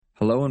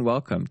Hello and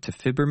welcome to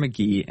Fibber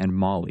McGee and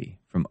Molly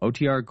from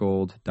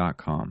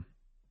OTRGold.com.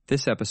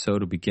 This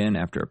episode will begin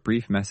after a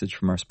brief message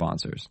from our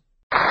sponsors.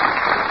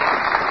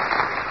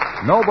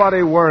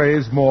 Nobody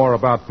worries more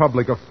about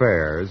public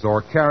affairs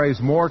or carries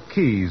more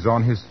keys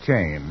on his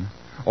chain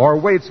or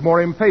waits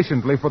more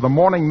impatiently for the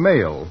morning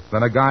mail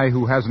than a guy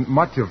who hasn't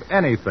much of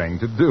anything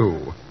to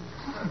do.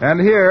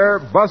 And here,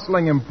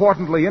 bustling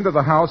importantly into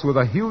the house with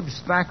a huge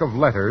stack of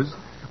letters,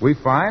 we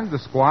find the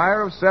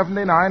Squire of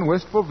 79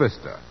 Wistful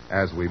Vista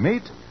as we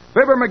meet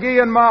Fibber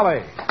McGee and Molly.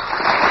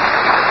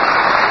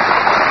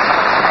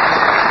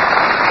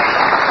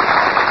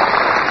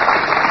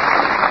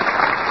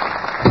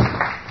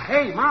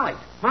 Hey,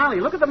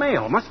 Molly, look at the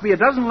mail. Must be a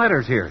dozen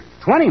letters here.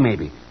 20,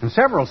 maybe. And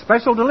several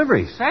special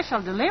deliveries.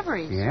 Special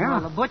deliveries? Yeah.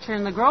 Well, the butcher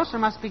and the grocer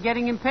must be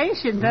getting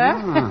impatient, huh?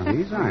 Ah,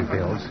 these aren't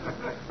bills.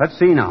 Let's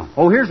see now.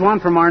 Oh, here's one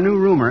from our new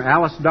roomer,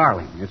 Alice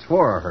Darling. It's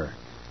for her.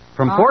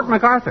 From Fort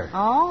MacArthur.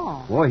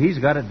 Oh. Boy, he's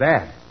got it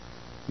bad.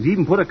 He's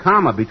even put a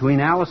comma between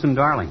Alice and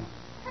Darling.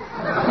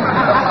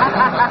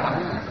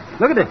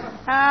 Look at it.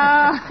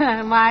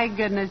 Oh, my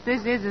goodness.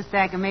 This is a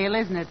stack of mail,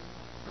 isn't it?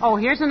 Oh,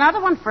 here's another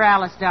one for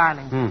Alice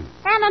Darling. And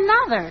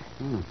another.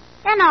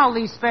 And all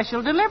these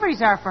special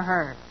deliveries are for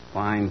her.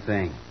 Fine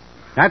thing.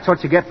 That's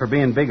what you get for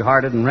being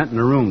big-hearted and renting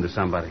a room to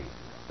somebody.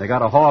 They got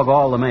to hog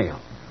all the mail.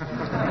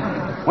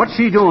 What's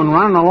she doing,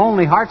 running a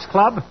Lonely Hearts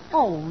Club?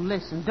 Oh,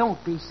 listen, don't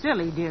be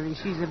silly, dearie.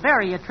 She's a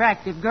very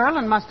attractive girl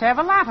and must have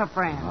a lot of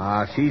friends.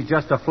 She's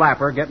just a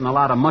flapper getting a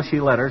lot of mushy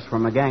letters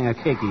from a gang of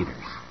cake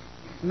eaters.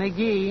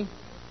 McGee,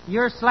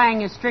 your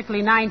slang is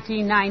strictly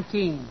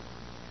 1919.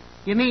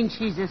 You mean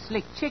she's a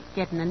slick chick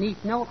getting a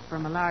neat note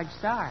from a large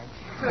Sarge.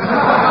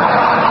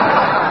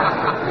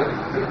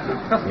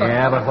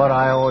 Yeah, but what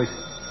I always...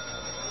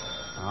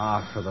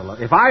 for the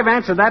love... If I've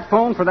answered that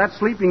phone for that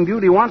Sleeping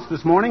Beauty once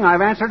this morning,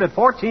 I've answered it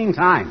 14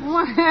 times.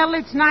 Well,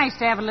 it's nice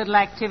to have a little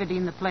activity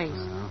in the place.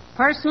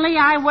 Personally,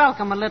 I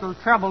welcome a little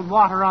troubled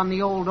water on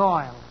the old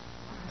oil.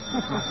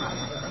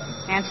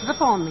 Answer the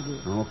phone,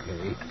 McGee.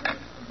 Okay.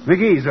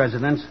 McGee's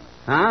residence.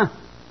 Huh?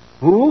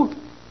 Who?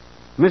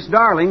 Miss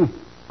Darling.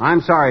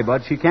 I'm sorry,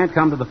 bud. She can't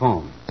come to the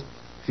phone.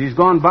 She's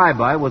gone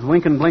bye-bye with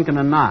winking, blinking,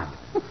 and nod.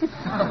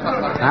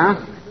 Huh?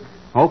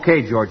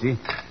 Okay, Georgie.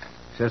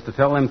 Says to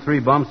tell them 3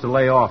 bumps to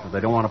lay off if they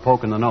don't want to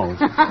poke in the nose.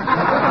 Well,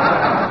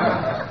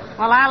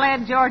 I'll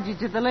add Georgie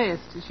to the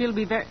list. She'll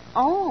be very...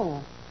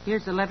 Oh,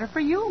 here's a letter for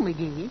you,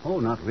 McGee. Oh,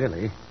 not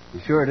really. You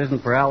sure it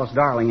isn't for Alice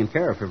Darling in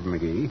care of Fibber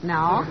McGee?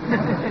 No.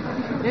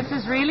 This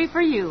is really for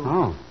you.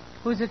 Oh.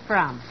 Who's it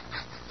from?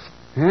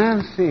 Yeah,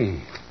 let's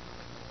see.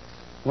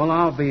 Well,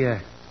 I'll be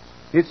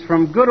It's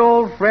from good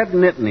old Fred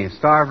Nittany,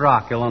 Starved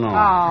Rock, Illinois.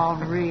 Oh,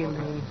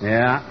 really?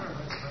 Yeah.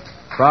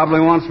 Probably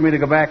wants me to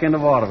go back into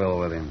vaudeville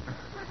with him.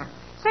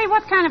 Say,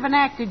 what kind of an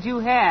act did you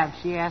have?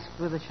 She asked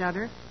with a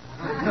shudder.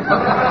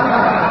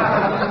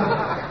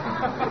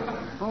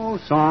 Oh,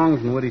 songs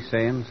and witty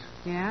sayings.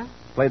 Yeah?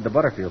 Played the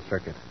Butterfield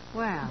circuit.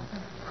 Well.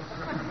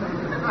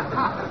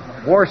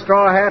 Wore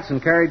straw hats and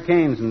carried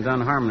canes and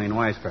done harmony and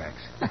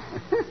wisecracks.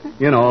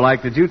 You know,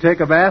 like, did you take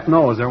a bath?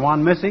 No, is there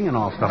one missing? And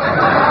all stuff like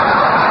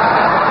that.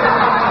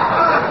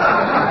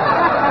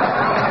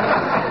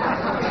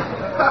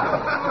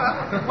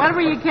 What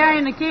were you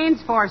carrying the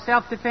canes for?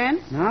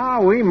 Self-defense?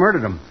 No, we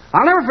murdered them.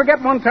 I'll never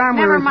forget one time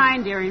Never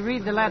mind, dearie.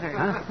 Read the letter.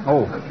 Huh?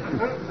 Oh,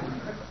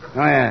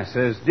 yeah. It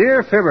says,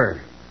 Dear Fibber,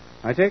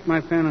 I take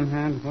my pen in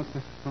hand. What's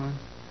this for?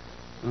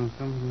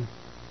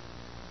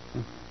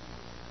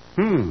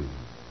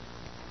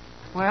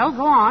 Well,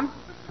 go on.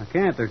 I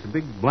can't. There's a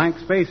big blank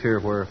space here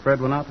where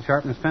Fred went out to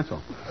sharpen his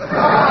pencil.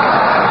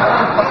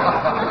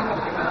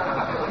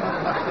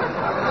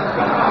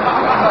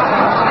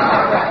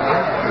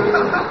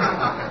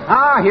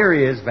 Here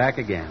he is, back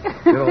again.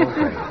 Good old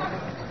Fred.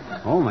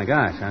 Oh, my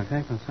gosh. I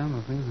think some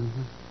of things.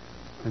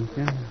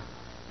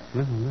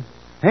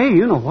 Hey,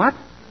 you know what?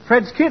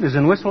 Fred's kid is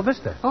in Wistful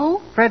Vista.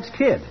 Who? Fred's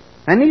kid.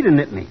 Anita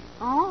Nittany.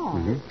 Oh.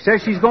 Mm-hmm.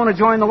 Says she's going to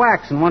join the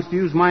Wax and wants to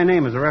use my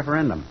name as a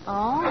referendum.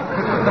 Oh.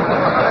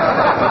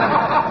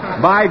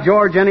 By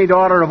George, any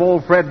daughter of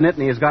old Fred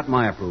Nittany has got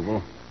my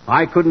approval.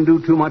 I couldn't do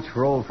too much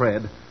for old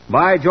Fred.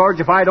 By George,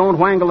 if I don't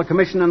wangle a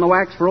commission in the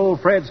Wax for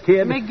old Fred's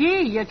kid...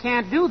 McGee, you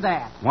can't do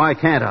that. Why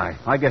can't I?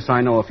 I guess I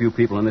know a few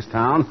people in this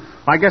town.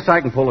 I guess I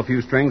can pull a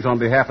few strings on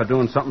behalf of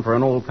doing something for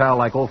an old pal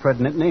like old Fred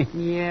Nittany.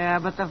 Yeah,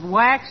 but the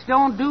Wax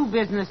don't do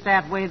business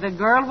that way. The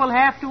girl will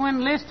have to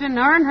enlist and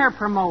earn her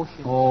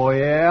promotion. Oh,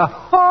 yeah?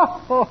 Ho,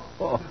 ho,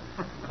 ho.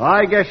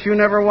 I guess you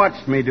never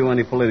watched me do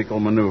any political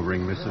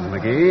maneuvering, Mrs.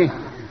 McGee.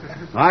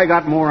 I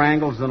got more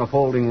angles than a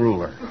folding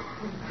ruler.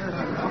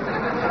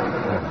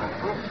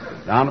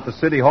 Down at the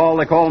city hall,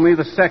 they call me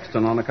the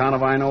sexton on account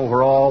of I know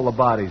where all the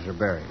bodies are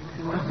buried.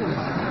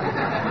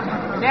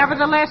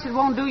 Nevertheless, it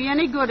won't do you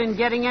any good in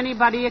getting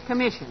anybody a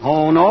commission.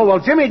 Oh, no? Well,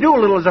 Jimmy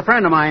Doolittle is a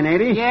friend of mine,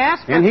 ain't he? Yes,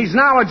 but... And he's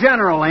now a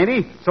general, ain't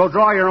he? So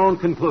draw your own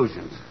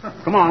conclusions.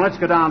 Come on, let's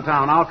go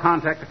downtown. I'll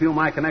contact a few of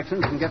my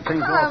connections and get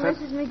things all set.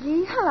 Hello, Mrs.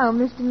 McGee. Hello,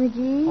 Mr.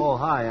 McGee. Oh,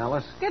 hi,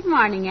 Alice. Good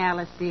morning,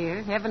 Alice,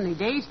 dear. Heavenly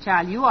days,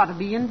 child. You ought to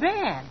be in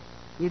bed.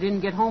 You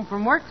didn't get home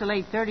from work till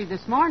 8:30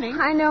 this morning.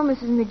 I know,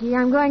 Mrs. McGee.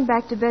 I'm going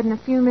back to bed in a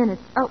few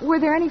minutes. Were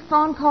there any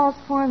phone calls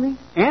for me?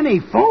 Any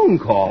phone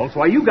calls?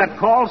 Why, you got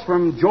calls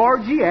from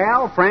Georgie,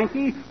 Al,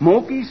 Frankie,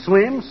 Mokey,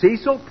 Slim,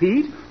 Cecil,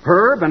 Pete,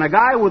 Herb, and a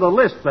guy with a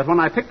lisp that when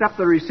I picked up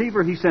the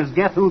receiver, he says,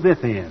 "Get who this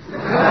is."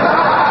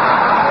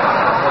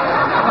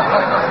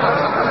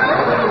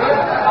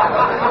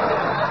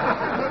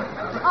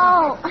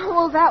 Oh,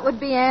 well, that would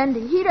be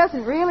Andy. He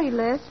doesn't really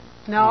lisp.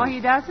 No, he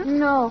doesn't?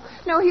 No,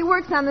 he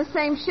works on the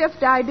same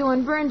shift I do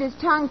and burned his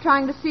tongue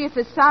trying to see if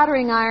his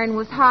soldering iron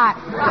was hot.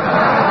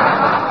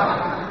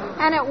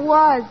 And it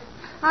was.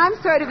 I'm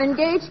sort of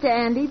engaged to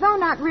Andy, though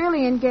not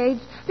really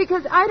engaged,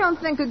 because I don't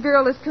think a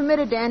girl is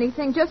committed to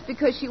anything just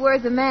because she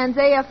wears a man's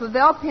AF of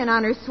L pin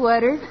on her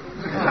sweater.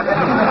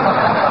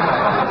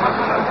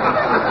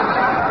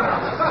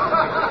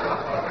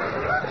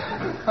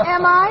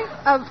 Am I?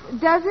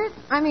 Does it?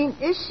 I mean,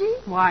 is she?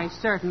 Why,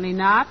 certainly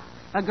not.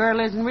 A girl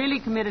isn't really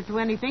committed to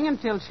anything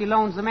until she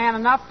loans the man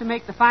enough to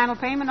make the final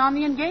payment on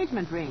the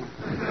engagement ring.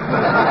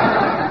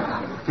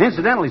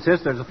 Incidentally,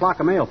 sis, there's a flock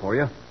of mail for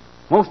you.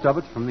 Most of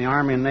it's from the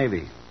Army and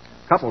Navy.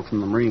 A couple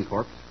from the Marine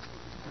Corps.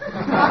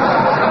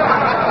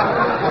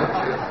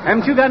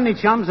 Haven't you got any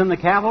chums in the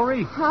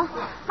cavalry? Huh?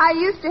 I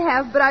used to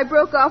have, but I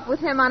broke off with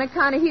him on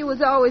account of he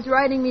was always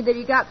writing me that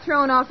he got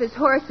thrown off his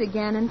horse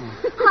again. And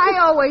I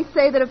always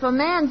say that if a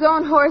man's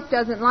own horse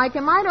doesn't like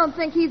him, I don't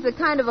think he's the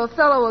kind of a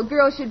fellow a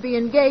girl should be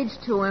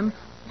engaged to him.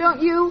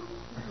 Don't you?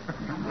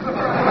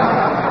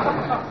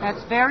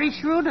 That's very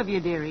shrewd of you,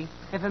 dearie.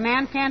 If a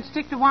man can't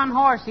stick to one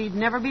horse, he'd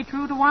never be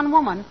true to one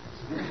woman.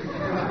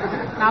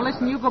 Now,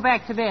 listen, you go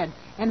back to bed.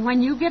 And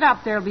when you get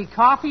up, there'll be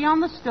coffee on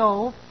the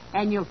stove,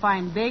 and you'll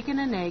find bacon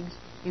and eggs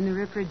in the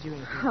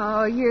refrigerator.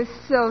 Oh, you're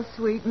so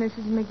sweet,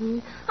 Mrs.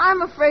 McGee.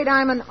 I'm afraid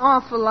I'm an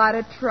awful lot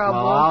of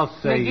trouble. Well, I'll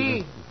say...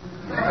 McGee.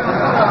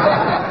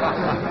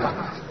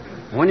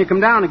 When you come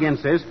down again,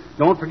 sis,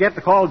 don't forget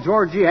to call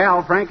Georgie,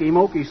 Al, Frankie,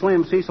 Mokey,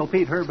 Slim, Cecil,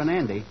 Pete, Herb, and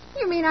Andy.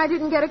 You mean I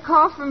didn't get a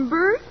call from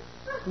Bert?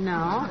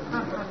 No.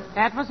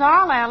 That was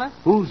all, Alice.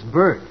 Who's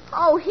Bert?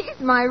 Oh, he's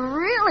my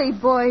really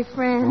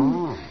boyfriend.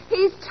 Oh.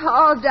 He's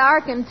tall,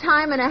 dark, and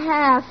time and a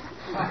half.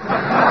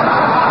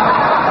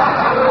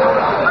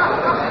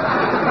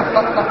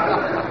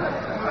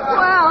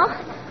 Well,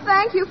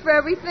 thank you for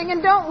everything,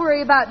 and don't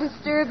worry about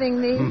disturbing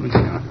me.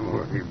 Don't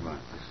worry about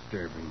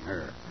disturbing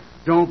her.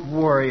 Don't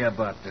worry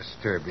about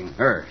disturbing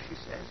her, she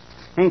says.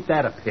 Ain't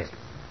that a pit?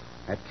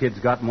 That kid's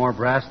got more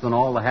brass than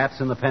all the hats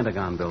in the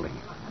Pentagon building.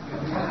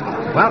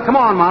 Well, come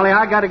on, Molly.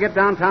 I got to get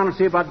downtown and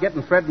see about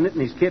getting Fred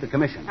Nittany's kid a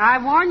commission. I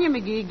warn you,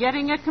 McGee,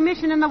 getting a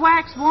commission in the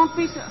wax won't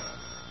be so...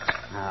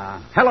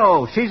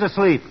 Hello, she's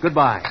asleep.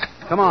 Goodbye.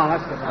 Come on,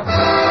 let's go.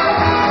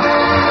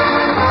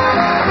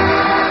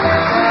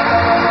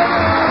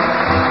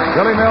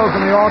 Billy Mills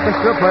and the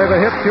orchestra play the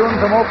hit tune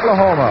from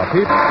Oklahoma.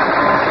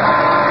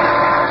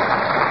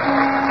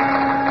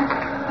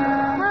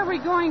 Where are we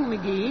going,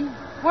 McGee?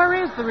 Where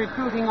is the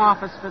recruiting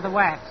office for the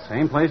wax?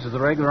 Same place as the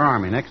regular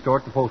Army, next door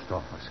at the post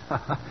office.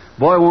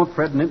 Boy, won't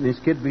Fred Nittany's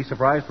kid be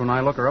surprised when I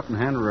look her up and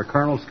hand her a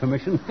colonel's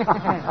commission.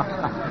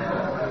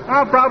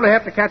 I'll probably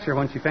have to catch her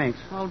when she faints.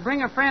 Well,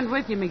 bring a friend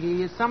with you,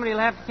 McGee. Somebody'll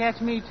have to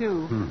catch me,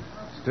 too.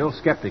 Still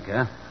skeptic,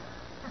 huh?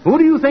 Who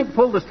do you think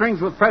pulled the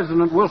strings with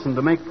President Wilson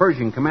to make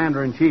Pershing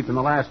commander-in-chief in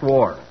the last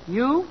war?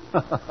 You?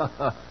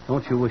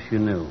 Don't you wish you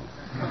knew?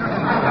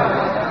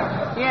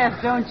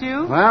 Yes, don't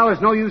you? Well,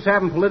 there's no use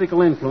having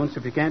political influence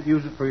if you can't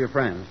use it for your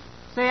friends.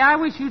 Say, I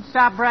wish you'd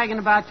stop bragging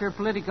about your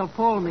political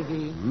pull,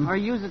 McGee. Or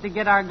use it to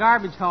get our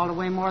garbage hauled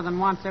away more than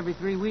once every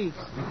 3 weeks.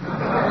 Well,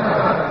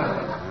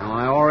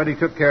 I already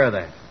took care of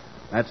that.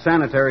 That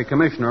sanitary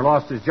commissioner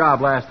lost his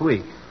job last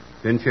week.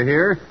 Didn't you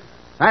hear?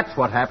 That's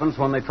what happens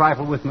when they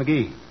trifle with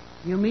McGee.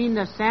 You mean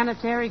the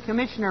sanitary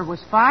commissioner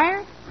was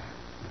fired?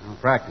 Well,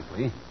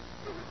 practically.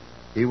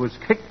 He was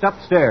kicked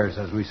upstairs,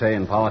 as we say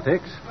in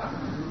politics.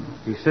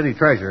 He's city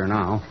treasurer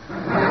now.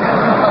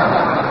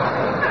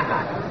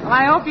 Well,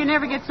 I hope you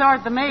never get sore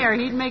at the mayor.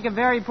 He'd make a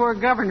very poor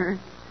governor.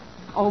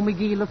 Oh,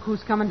 McGee, look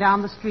who's coming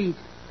down the street.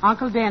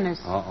 Uncle Dennis.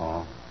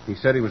 Uh-oh. He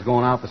said he was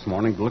going out this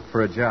morning to look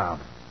for a job.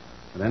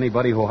 But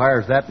anybody who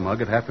hires that mug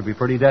would have to be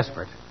pretty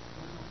desperate.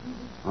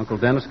 Uncle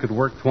Dennis could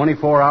work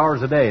 24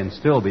 hours a day and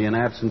still be an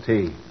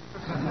absentee.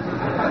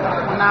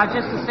 Well, now,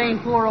 just the same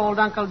poor old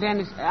Uncle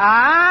Dennis.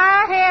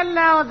 Ah,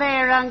 hello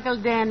there, Uncle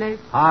Dennis.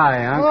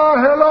 Hi, Uncle. Oh,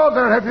 hello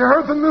there. Have you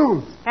heard the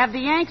news? Have the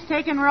Yanks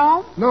taken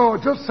Rome? No,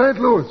 just St.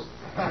 Louis.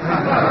 Had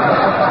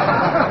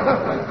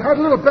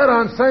a little bet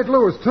on St.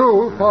 Louis,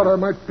 too. Thought I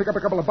might pick up a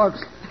couple of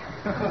bucks.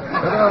 But,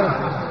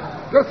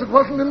 guess it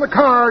wasn't in the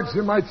cards,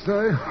 you might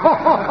say.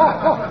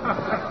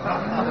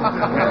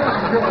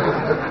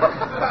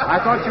 I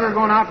thought you were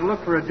going out to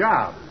look for a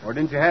job. Or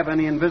didn't you have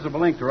any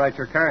invisible ink to write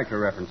your character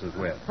references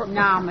with?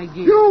 Now,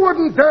 McGee. You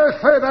wouldn't dare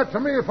say that to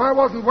me if I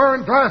wasn't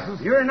wearing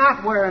glasses. You're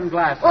not wearing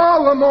glasses.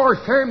 All the more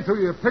shame to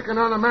you, picking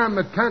on a man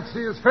that can't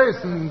see his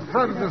face in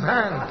front of his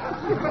hand.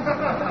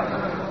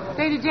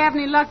 Say, did you have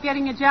any luck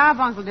getting a job,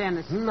 Uncle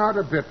Dennis? Not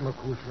a bit,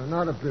 McCushla,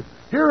 not a bit.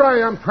 Here I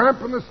am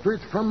tramping the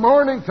streets from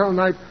morning till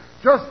night,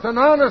 Just an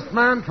honest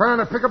man trying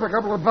to pick up a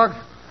couple of bucks.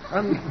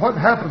 And what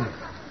happened?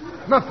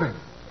 Nothing.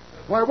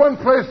 Why, one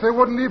place they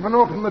wouldn't even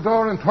open the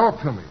door and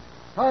talk to me.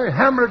 I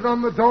hammered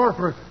on the door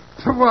for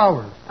 2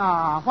 hours.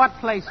 Ah, what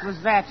place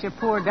was that, you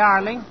poor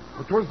darling?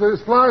 It was the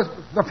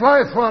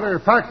fly swatter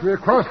factory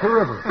across the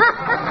river.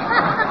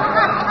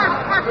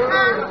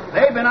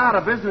 They've been out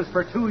of business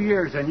for 2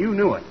 years, and you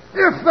knew it.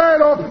 If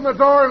they'd opened the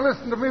door and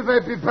listened to me,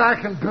 they'd be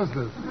back in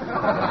business.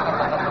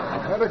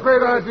 I had a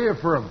great idea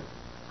for them.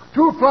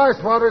 2 fly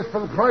swatters for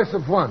the price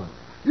of 1.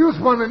 Use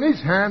one in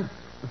each hand.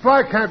 The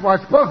fly can't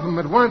watch both of them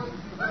at once.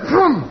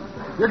 Vroom!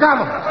 You got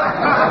them.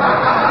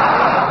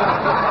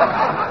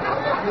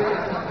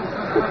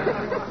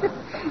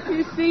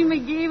 You see,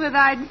 McGee, with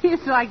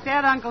ideas like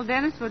that, Uncle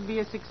Dennis would be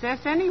a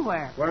success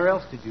anywhere. Where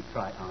else did you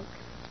try, Unc?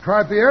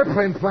 Tried the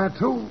airplane plant,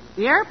 too.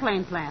 The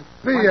airplane plant.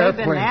 The They've airplane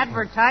been plant.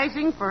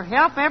 advertising for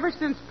help ever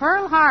since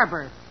Pearl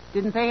Harbor.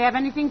 Didn't they have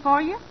anything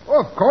for you?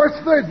 Of course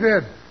they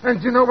did.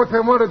 And you know what they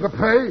wanted to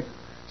pay?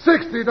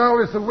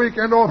 $60 a week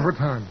and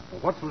overtime.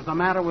 Well, what was the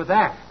matter with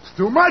that? It's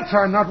too much.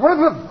 I'm not with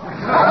them.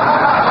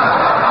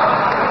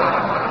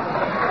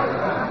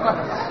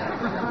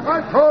 I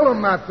told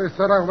them that. They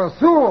said I was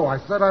too. I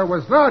said I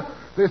was not.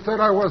 They said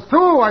I was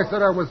too. I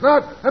said I was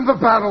not. And the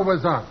battle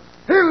was on.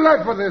 He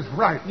led with his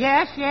right.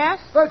 Yes, yes.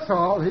 That's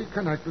all. He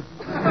connected.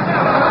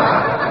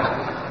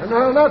 And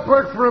I'll not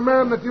work for a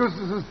man that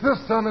uses his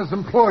fists on his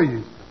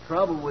employees. The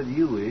trouble with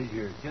you is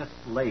you're just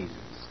lazy.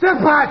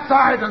 Step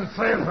outside and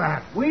say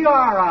that. We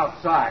are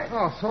outside.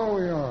 Oh, so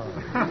we are.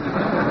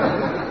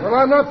 Well,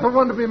 I'm not the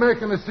one to be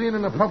making a scene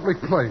in a public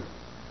place.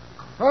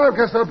 I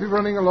guess I'll be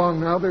running along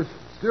now. There's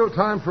still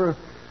time for a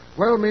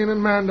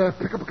well-meaning man to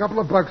pick up a couple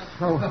of bucks.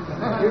 So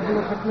give you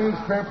a look at me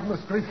tramp from the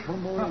streets for a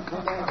moment.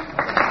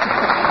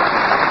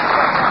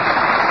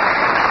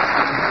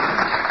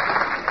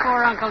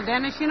 Poor Uncle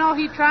Dennis, you know,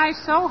 he tries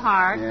so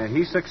hard. Yeah,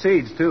 he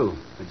succeeds, too.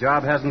 The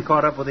job hasn't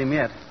caught up with him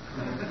yet.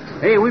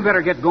 Hey, we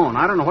better get going.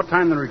 I don't know what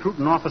time the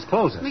recruiting office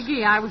closes.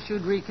 McGee, I wish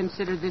you'd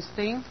reconsider this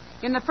thing.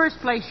 In the first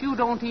place, you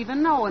don't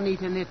even know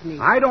Anita Nittany.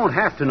 I don't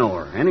have to know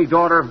her. Any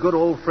daughter of good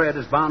old Fred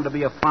is bound to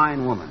be a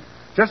fine woman.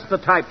 Just the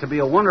type to be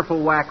a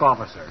wonderful whack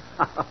officer.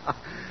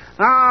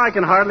 I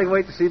can hardly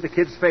wait to see the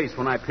kid's face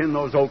when I pin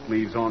those oak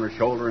leaves on her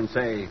shoulder and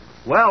say,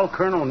 "Well,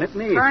 Colonel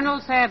Nittany."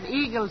 Colonels have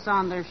eagles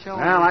on their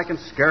shoulders. Well, I can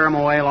scare them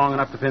away long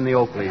enough to pin the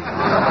oak leaves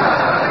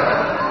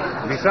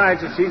on.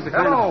 Besides, if she's the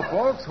kind Hello, of...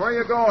 folks. Where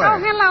you going? Oh,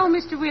 hello,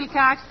 Mr.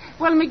 Wilcox.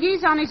 Well,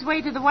 McGee's on his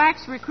way to the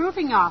wax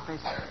recruiting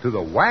office. To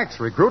the wax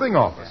recruiting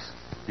office.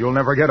 You'll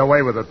never get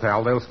away with it,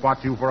 pal. They'll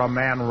spot you for a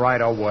man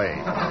right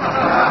away.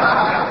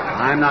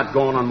 I'm not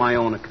going on my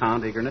own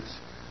account, Eagernets.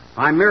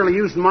 I'm merely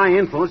using my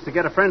influence to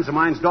get a friend of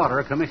mine's daughter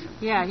a commission.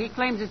 Yeah, he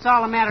claims it's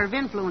all a matter of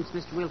influence,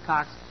 Mr.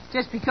 Wilcox,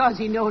 just because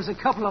he knows a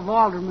couple of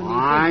aldermen.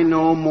 I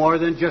know more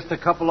than just a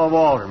couple of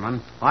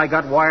aldermen. I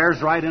got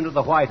wires right into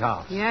the White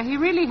House. Yeah, he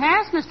really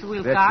has, Mr.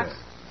 Wilcox. Betcha.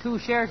 2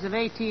 shares of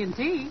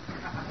AT&T.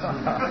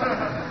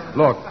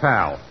 Look,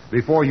 pal,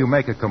 before you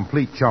make a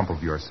complete chump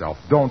of yourself,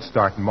 don't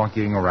start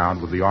monkeying around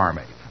with the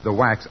Army. The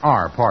WACs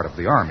are part of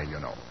the Army, you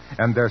know.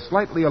 And they're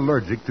slightly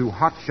allergic to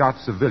hotshot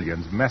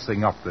civilians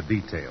messing up the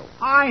details.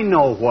 I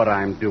know what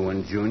I'm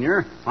doing,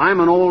 Junior. I'm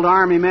an old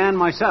Army man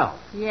myself.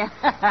 Yeah.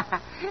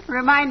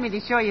 Remind me to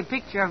show you a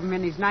picture of him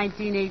in his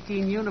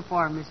 1918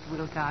 uniform, Mr.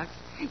 Wilcox.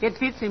 It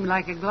fits him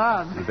like a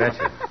glove. You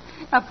betcha.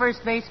 A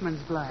first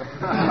baseman's glove.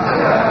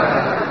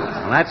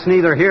 Well, that's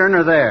neither here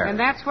nor there. And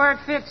that's where it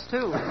fits,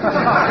 too.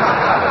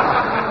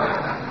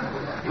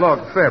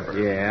 Look, Fibber.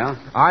 Yeah?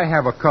 I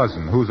have a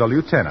cousin who's a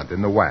lieutenant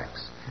in the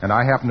WACs, and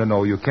I happen to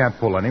know you can't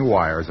pull any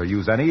wires or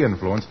use any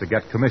influence to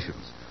get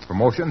commissions.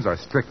 Promotions are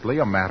strictly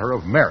a matter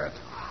of merit.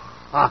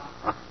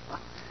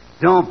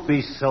 Don't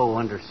be so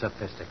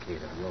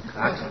under-sophisticated,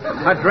 Wilcox.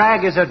 A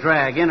drag is a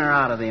drag, in or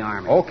out of the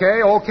Army.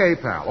 Okay,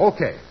 pal,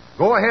 okay.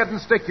 Go ahead and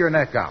stick your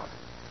neck out.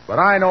 But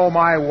I know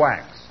my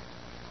WACs.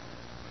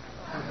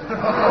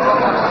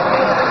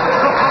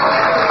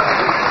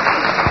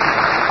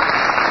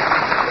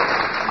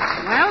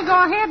 Well,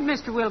 go ahead,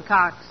 Mr.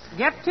 Wilcox.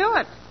 Get to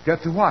it.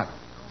 Get to what?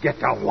 Get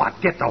to what?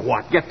 Get to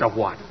what? Get to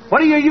what? What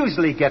do you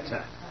usually get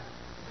to?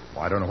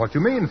 Well, I don't know what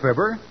you mean,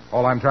 Fibber.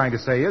 All I'm trying to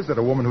say is that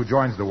a woman who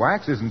joins the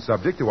WACs isn't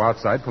subject to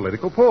outside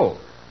political pull.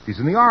 She's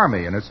in the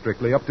Army, and it's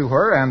strictly up to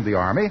her and the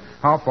Army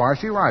how far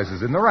she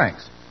rises in the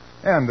ranks.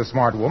 And a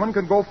smart woman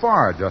can go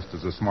far, just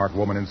as a smart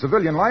woman in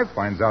civilian life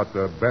finds out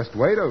the best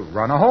way to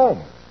run a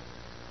home.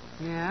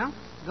 Yeah,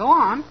 go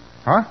on.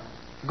 Huh?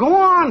 Go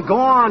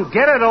on.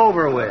 Get it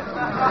over with.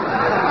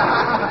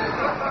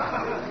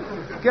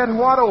 Get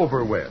what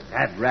over with?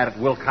 That rat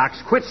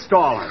Wilcox, quit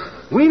stalling.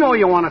 We know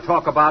you want to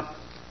talk about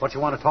what you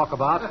want to talk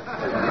about.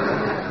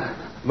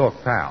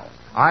 Look, pal,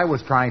 I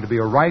was trying to be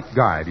a right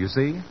guide, you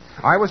see?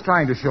 I was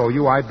trying to show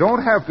you I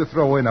don't have to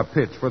throw in a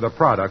pitch for the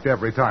product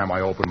every time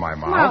I open my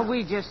mouth. Well,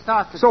 we just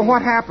thought that... So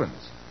what happens?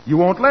 You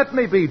won't let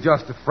me be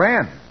just a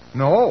friend.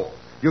 No.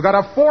 You got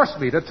to force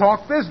me to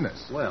talk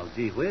business. Well,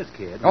 gee whiz,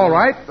 kid. All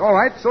right.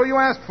 So you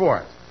asked for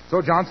it.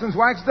 So Johnson's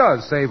Wax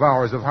does save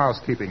hours of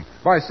housekeeping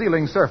by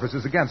sealing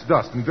surfaces against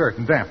dust and dirt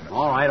and dampness.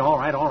 All right.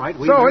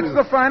 So it's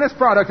the finest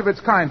product of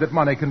its kind that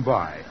money can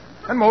buy.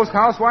 And most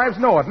housewives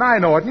know it, and I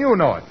know it, and you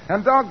know it.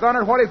 And doggone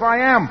it, what if I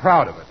am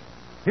proud of it?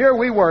 Here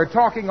we were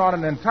talking on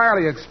an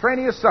entirely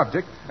extraneous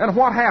subject, and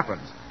what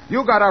happens?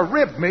 You got to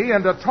rib me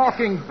into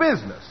talking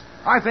business.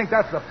 I think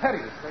that's the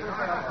pettiest thing.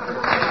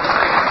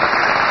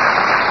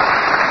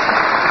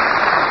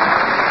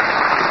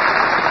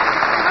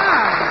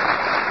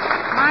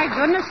 My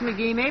goodness,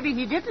 McGee, maybe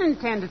he didn't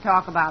intend to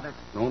talk about it.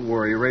 Don't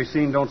worry.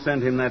 Racine don't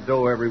send him that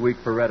dough every week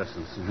for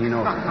reticence, and he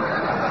knows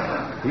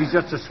it. He's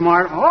just a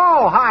smart...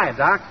 Oh, hi,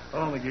 Doc.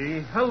 Oh,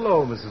 McGee.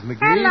 Hello, Mrs. McGee.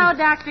 Hello,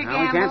 Dr. Now,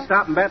 Gamble. we can't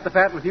stop and bat the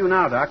fat with you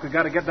now, Doc. We've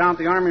got to get down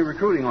to the Army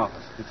recruiting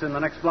office. It's in the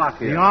next block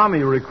here. The Army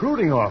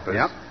recruiting office?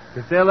 Yep.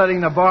 If they're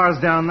letting the bars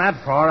down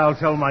that far, I'll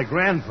tell my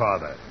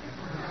grandfather.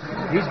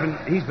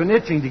 He's been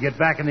itching to get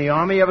back in the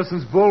Army ever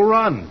since Bull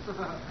Run.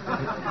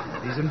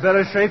 He's in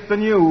better shape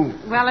than you.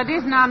 Well, it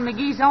isn't on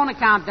McGee's own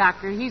account,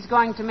 Doctor. He's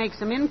going to make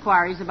some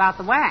inquiries about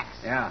the wax.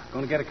 Yeah,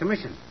 going to get a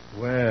commission.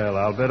 Well,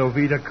 I'll bet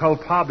Ovita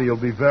Culpabi will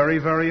be very,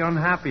 very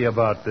unhappy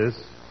about this.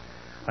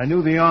 I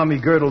knew the Army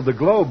girdled the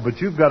globe, but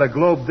you've got a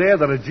globe there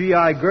that a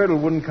GI girdle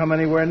wouldn't come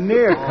anywhere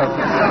near.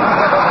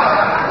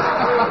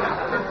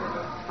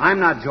 I'm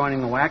not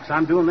joining the wax.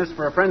 I'm doing this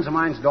for a friend of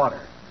mine's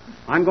daughter.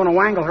 I'm going to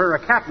wangle her a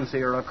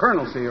captaincy or a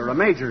colonelcy or a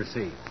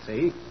majorcy.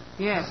 See?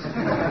 Yes.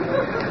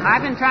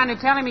 I've been trying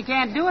to tell him he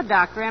can't do it,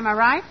 Doctor. Am I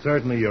right?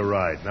 Certainly you're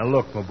right. Now,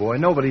 look, my boy,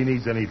 nobody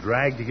needs any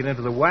drag to get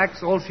into the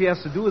wax. All she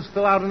has to do is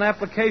fill out an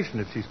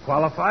application. If she's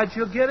qualified,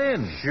 she'll get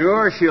in.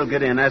 Sure, she'll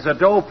get in as a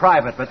doe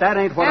private, but that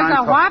ain't what As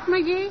I'm... a what,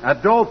 McGee? A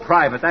doe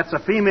private. That's a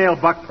female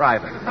buck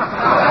private.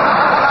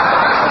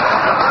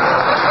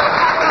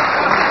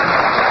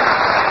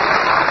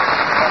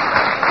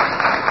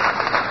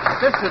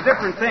 This is a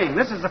different thing.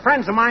 This is a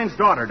friend of mine's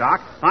daughter, Doc.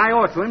 I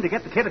owe it to him to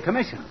get the kid a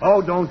commission.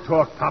 Oh, don't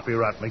talk poppy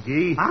rot,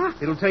 McGee. Huh?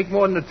 It'll take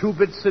more than a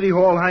two-bit city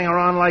hall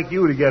hanger-on like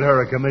you to get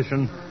her a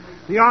commission.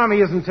 The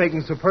Army isn't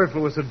taking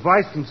superfluous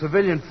advice from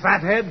civilian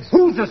fatheads.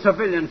 Who's a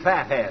civilian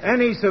fathead?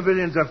 Any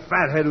civilian's a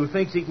fathead who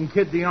thinks he can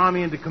kid the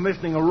Army into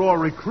commissioning a raw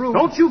recruit.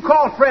 Don't you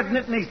call Fred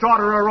Nittany's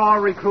daughter a raw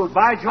recruit.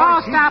 By George,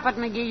 Oh, stop it,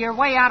 McGee. You're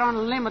way out on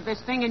a limb with this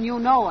thing, and you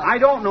know it. I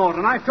don't know it,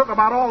 and I've took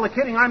about all the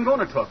kidding I'm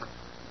going to took.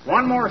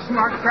 One more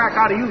smart crack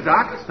out of you,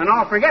 Doc, and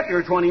I'll forget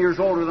you're 20 years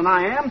older than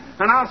I am,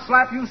 and I'll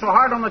slap you so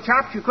hard on the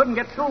chops you couldn't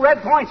get 2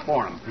 red points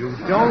for him. You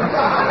don't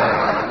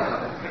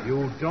say.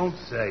 You don't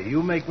say.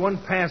 You make one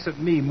pass at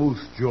me,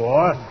 Moose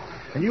Jaw,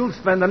 and you'll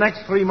spend the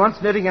next 3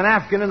 months knitting an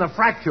Afghan in the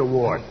fracture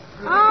ward.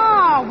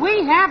 Oh,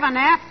 we have an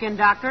Afghan,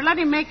 Doctor. Let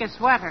him make a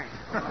sweater.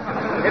 If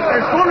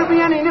there's going to be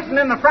any knitting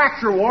in the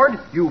fracture ward,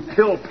 you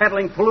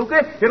pill-peddling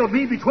palooka, it'll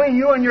be between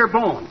you and your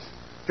bones.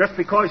 Just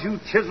because you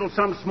chiseled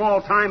some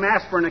small-time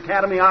aspirin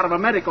academy out of a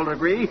medical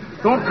degree,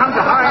 don't come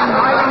to high and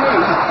mighty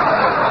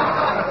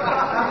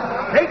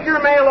me. Take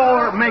your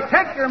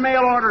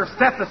mail order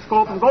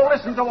stethoscope and go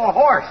listen to a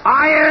horse.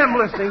 I am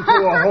listening to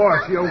a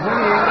horse, you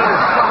whinnying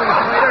little summing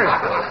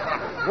traitor.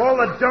 Of all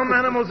the dumb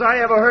animals I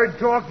ever heard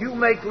talk, you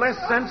make less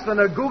sense than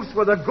a goose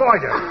with a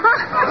goiter.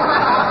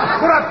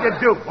 Put up your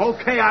dupe.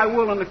 Okay, I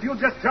will, and if you'll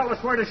just tell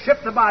us where to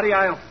ship the body,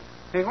 I'll...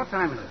 Hey, what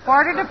time is it?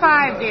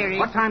 4:45, dearie.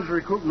 What time's the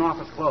recruiting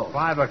office closed?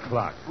 5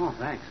 o'clock. Oh,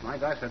 thanks. My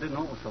gosh, I didn't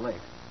know it was so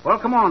late. Well,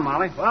 come on,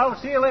 Molly. Well,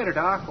 see you later,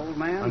 Doc, old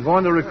man. I'm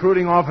going to the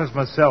recruiting office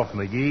myself,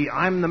 McGee.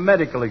 I'm the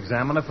medical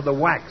examiner for the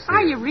wax here.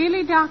 Are you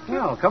really, Doctor?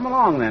 Well, come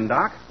along then,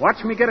 Doc.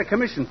 Watch me get a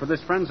commission for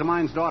this friend of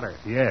mine's daughter.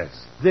 Yes,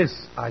 this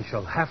I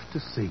shall have to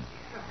see.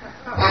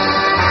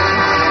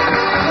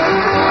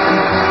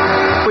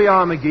 We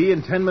are, McGee,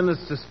 in 10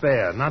 minutes to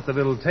spare. Not that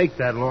it'll take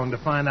that long to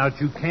find out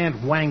you can't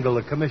wangle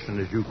a commission,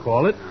 as you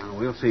call it.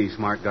 We'll see,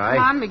 smart guy.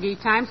 Come on, McGee.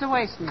 Time's a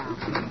waste now.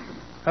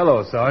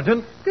 Hello,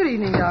 Sergeant. Good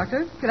evening,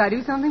 Doctor. Could I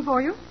do something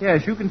for you?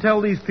 Yes, you can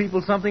tell these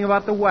people something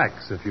about the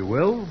wax, if you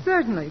will.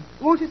 Certainly.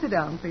 Won't you sit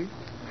down, please?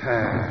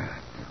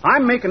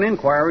 I'm making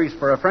inquiries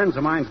for a friend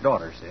of mine's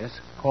daughter, sis.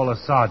 Call a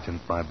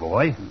sergeant, my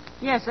boy.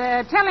 Yes,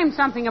 tell him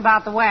something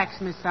about the wax,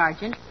 Miss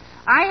Sargent.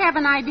 I have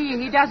an idea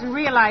he doesn't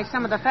realize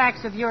some of the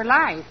facts of your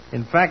life.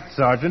 In fact,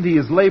 Sergeant, he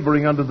is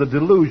laboring under the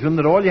delusion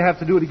that all you have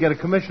to do to get a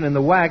commission in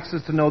the wax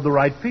is to know the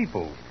right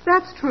people.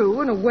 That's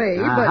true in a way,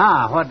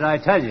 Aha, what did I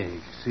tell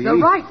you? See? but the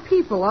right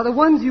people are the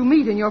ones you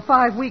meet in your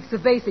 5 weeks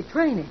of basic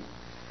training.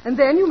 And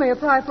then you may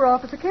apply for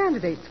officer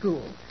candidate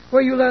school,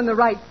 where you learn the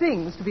right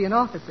things to be an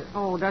officer.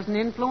 Oh, doesn't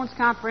influence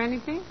count for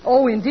anything?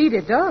 Oh, indeed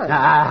it does.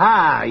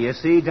 Aha, you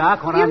see,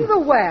 Doc, what In the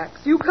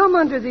wax, you come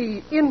under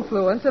the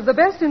influence of the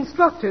best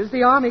instructors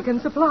the Army can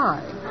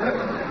supply.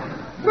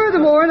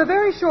 Furthermore, in a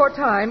very short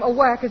time, a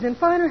whack is in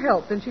finer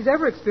health than she's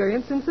ever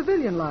experienced in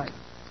civilian life.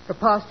 Her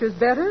posture's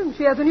better, and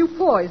she has a new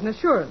poise and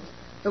assurance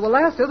that will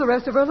last her the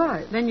rest of her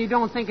life. Then you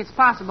don't think it's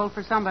possible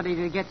for somebody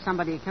to get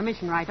somebody a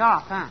commission right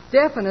off, huh?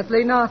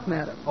 Definitely not,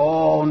 madam.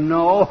 Oh,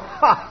 no.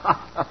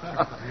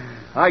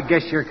 I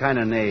guess you're kind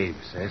of naive,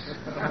 sis.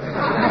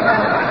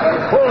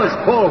 Pull is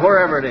pull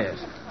wherever it is.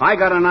 I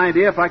got an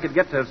idea if I could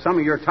get to some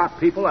of your top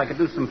people, I could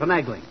do some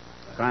finagling.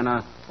 Trying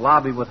to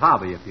lobby with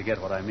Hobby, if you get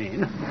what I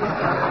mean.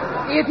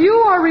 If you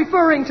are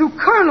referring to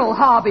Colonel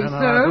Hobby,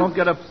 sir... Don't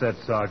get upset,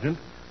 Sergeant.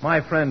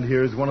 My friend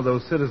here is one of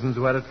those citizens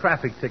who had a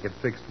traffic ticket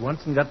fixed once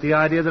and got the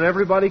idea that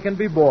everybody can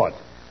be bought.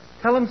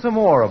 Tell him some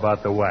more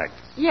about the wax.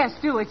 Yes,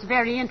 do. It's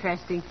very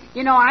interesting.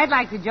 You know, I'd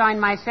like to join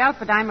myself,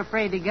 but I'm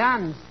afraid of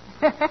guns.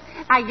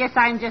 I guess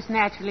I'm just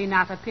naturally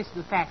not a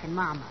pistol-packing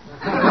mama.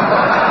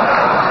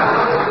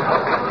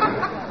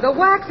 The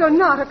wax are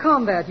not a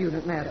combat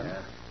unit, madam.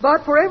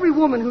 But for every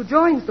woman who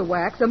joins the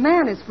wax, a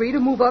man is free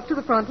to move up to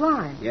the front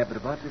line. Yeah, but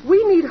about this...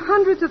 We need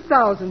hundreds of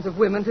thousands of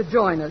women to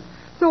join us,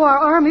 so our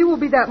Army will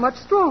be that much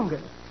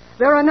stronger.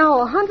 There are now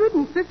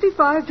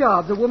 155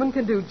 jobs a woman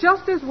can do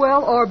just as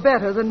well or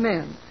better than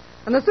men.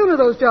 And the sooner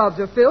those jobs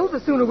are filled, the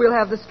sooner we'll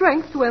have the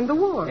strength to end the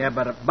war. Yeah,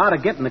 but about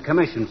getting the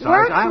commission,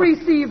 Sarge, Blacks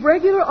receive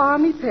regular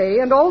Army pay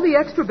and all the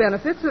extra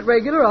benefits that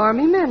regular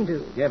Army men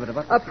do. Yeah, but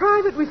about... A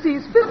private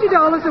receives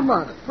 $50 a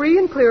month, free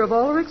and clear of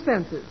all her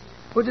expenses,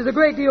 which is a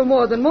great deal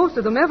more than most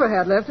of them ever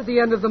had left at the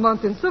end of the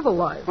month in civil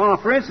life. Oh,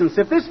 for instance,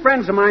 if this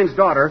friend of mine's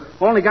daughter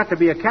only got to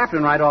be a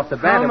captain right off the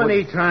bat... How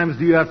many times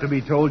do you have to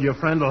be told your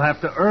friend will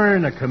have to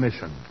earn a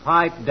commission?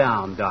 Pipe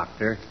down,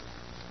 Doctor.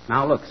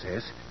 Now, look,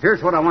 sis,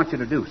 here's what I want you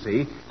to do,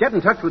 see? Get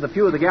in touch with a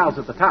few of the gals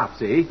at the top,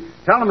 see?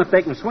 Tell them if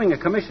they can swing a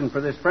commission for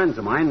this friend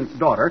of mine's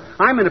daughter,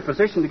 I'm in a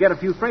position to get a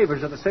few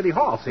favors at the city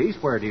hall, see?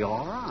 Square deal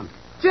all around.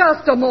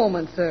 Just a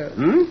moment, sir.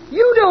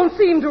 You don't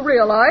seem to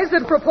realize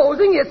that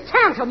proposing is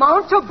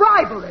tantamount to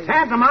bribery.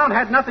 Tantamount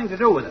had nothing to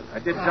do with it. I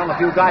did tell a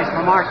few guys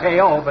from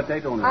RKO, but they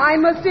don't know. I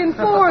must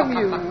inform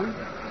you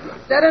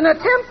that an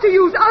attempt to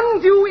use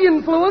undue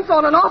influence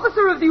on an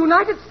officer of the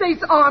United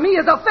States Army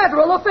is a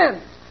federal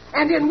offense,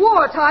 and in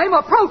wartime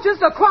approaches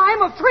the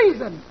crime of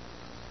treason.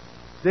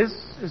 This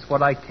is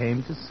what I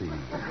came to see.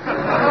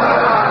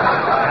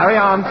 Carry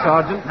on,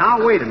 Sergeant.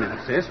 Now, wait a minute,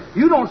 sis.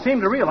 You don't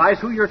seem to realize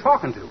who you're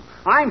talking to.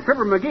 I'm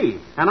Fibber McGee,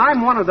 and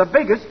I'm one of the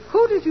biggest...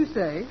 Who did you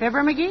say?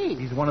 Fibber McGee.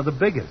 He's one of the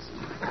biggest.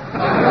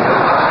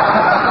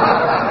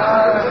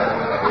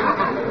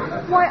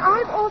 Why,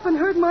 I've often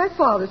heard my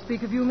father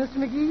speak of you, Mr.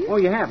 McGee. Oh,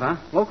 you have, huh?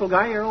 Local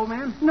guy, your old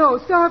man? No,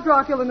 Starved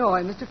Rock,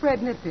 Illinois, Mr. Fred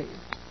Nitby.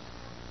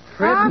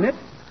 Fred Nit?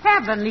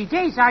 Heavenly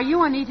days, are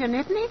you Anita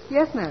Nittany?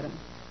 Yes, madam.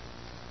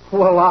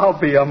 Well, I'll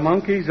be a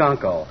monkey's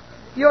uncle.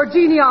 Your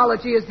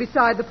genealogy is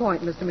beside the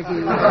point, Mr.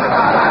 McGee.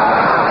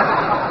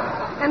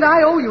 And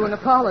I owe you an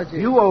apology.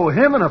 You owe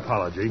him an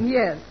apology?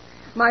 Yes.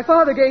 My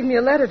father gave me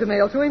a letter to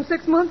mail to him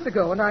 6 months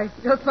ago, and I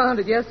just found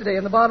it yesterday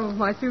in the bottom of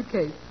my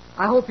suitcase.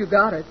 I hope you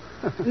got it.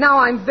 Now,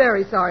 I'm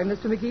very sorry,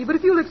 Mr. McGee, but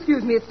if you'll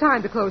excuse me, it's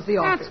time to close the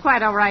office. That's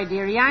quite all right,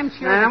 dearie. I'm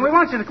sure... And we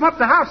want you to come up to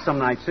the house some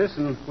night, sis,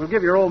 and we'll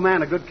give your old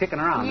man a good kicking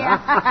around, Yeah.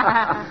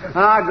 huh?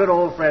 Ah, good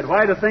old Fred.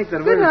 Why to think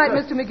that Good night,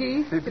 Mr.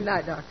 McGee. Good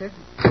night, Doctor.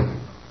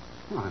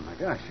 Oh, my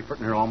gosh, she put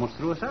her almost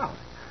threw us out.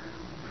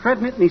 Fred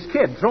Nittany's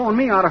kid throwing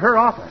me out of her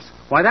office.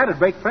 Why, that'd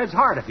break Fred's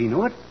heart if he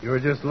knew it. You're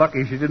just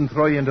lucky she didn't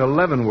throw you into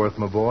Leavenworth,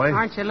 my boy.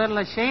 Aren't you a little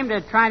ashamed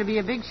of trying to be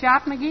a big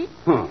shot, McGee?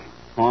 Huh.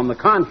 On the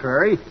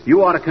contrary,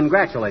 you ought to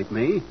congratulate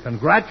me.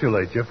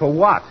 Congratulate you for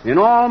what? In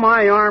all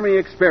my Army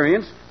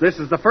experience, this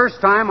is the first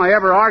time I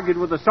ever argued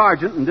with a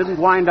sergeant and didn't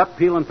wind up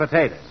peeling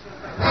potatoes.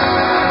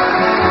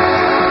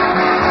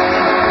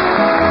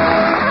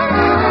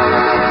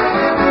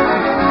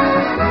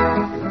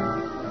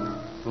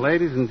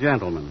 Ladies and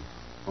gentlemen,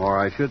 or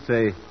I should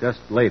say just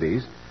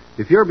ladies,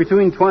 if you're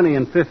between 20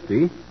 and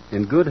 50,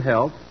 in good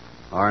health,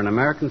 are an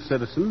American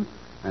citizen,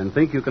 and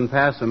think you can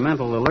pass a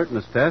mental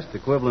alertness test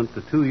equivalent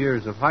to 2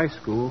 years of high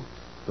school,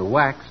 the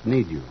WACs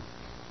need you.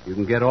 You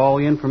can get all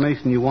the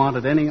information you want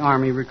at any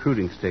Army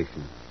recruiting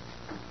station.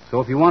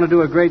 So if you want to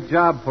do a great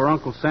job for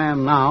Uncle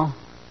Sam now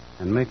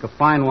and make a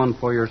fine one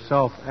for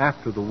yourself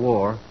after the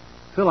war,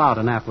 fill out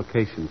an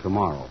application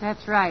tomorrow.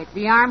 That's right.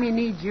 The Army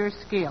needs your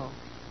skill.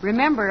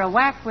 Remember, a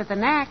whack with a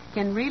knack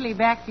can really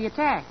back the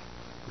attack.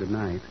 Good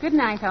night. Good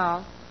night,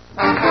 all.